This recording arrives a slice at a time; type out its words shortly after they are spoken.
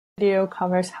Video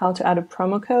covers how to add a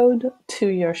promo code to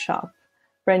your shop.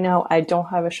 Right now, I don't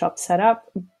have a shop set up,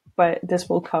 but this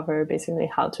will cover basically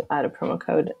how to add a promo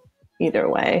code either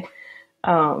way.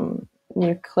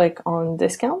 You click on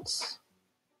discounts,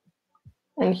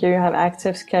 and here you have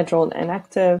active, scheduled, and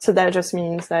inactive. So that just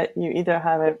means that you either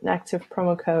have an active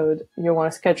promo code, you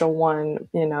want to schedule one,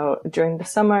 during the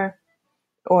summer,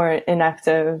 or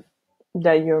inactive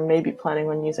that you're maybe planning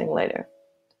on using later.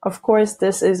 Of course,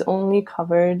 this is only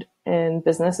covered in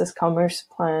business commerce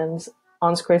plans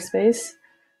on Squarespace.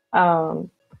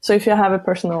 So if you have a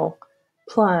personal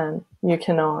plan, you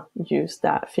cannot use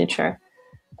that feature.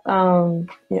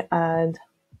 You add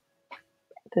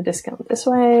the discount this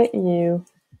way. You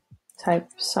type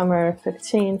summer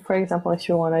 15, for example, if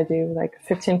you want to do like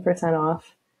 15%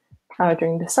 off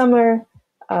during the summer.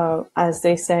 As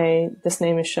they say, this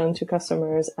name is shown to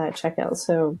customers at checkout.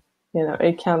 So,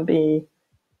 it can be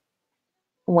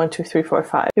 1, 2, 3, 4,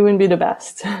 5. It wouldn't be the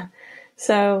best.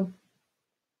 So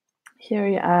here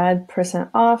you add percent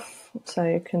off. So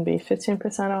it can be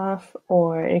 15% off,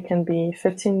 or it can be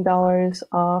 $15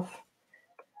 off,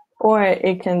 or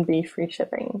it can be free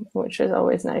shipping, which is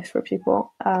always nice for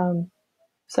people.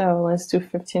 So let's do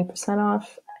 15%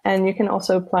 off. And you can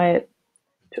also apply it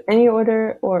to any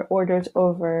order or orders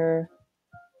over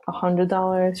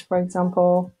 $100, for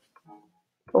example,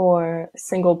 or a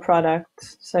single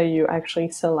product. So you actually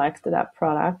select that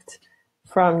product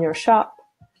from your shop.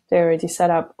 They're already set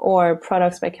up, or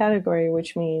products by category,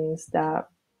 which means that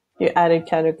you added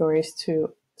categories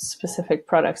to specific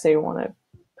products that you want to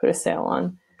put a sale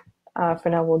on. For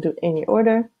now, we'll do any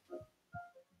order.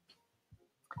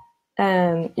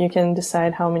 And you can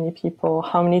decide how many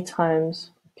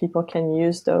times people can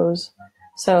use those.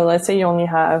 So let's say you only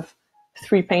have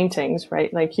 3 paintings,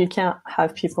 right? Like you can't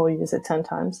have people use it 10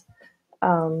 times.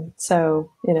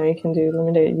 So, you can do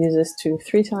limited uses to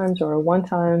 3 times or 1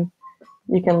 time.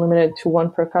 You can limit it to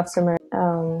 1 per customer.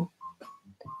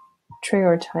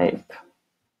 Trigger type.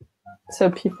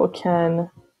 So people can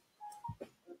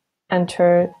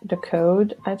enter the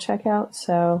code at checkout.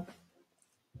 So,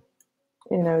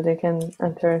 they can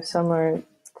enter summer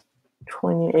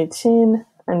 2018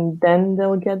 and then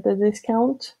they'll get the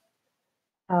discount.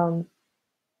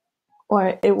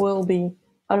 Or it will be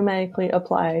automatically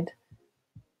applied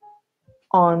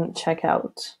on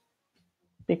checkout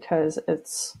because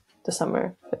it's the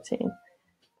summer 15.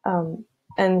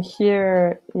 And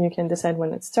here you can decide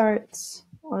when it starts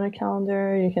on a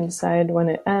calendar. You can decide when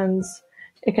it ends.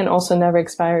 It can also never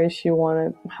expire if you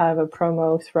want to have a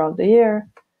promo throughout the year.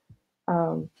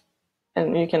 And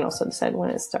you can also decide when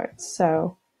it starts.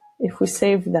 So if we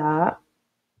save that,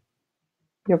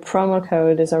 your promo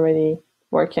code is already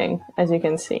working, as you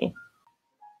can see.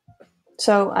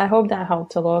 So I hope that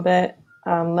helped a little bit.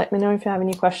 Let me know if you have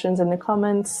any questions in the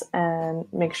comments, and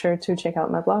make sure to check out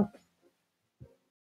my blog.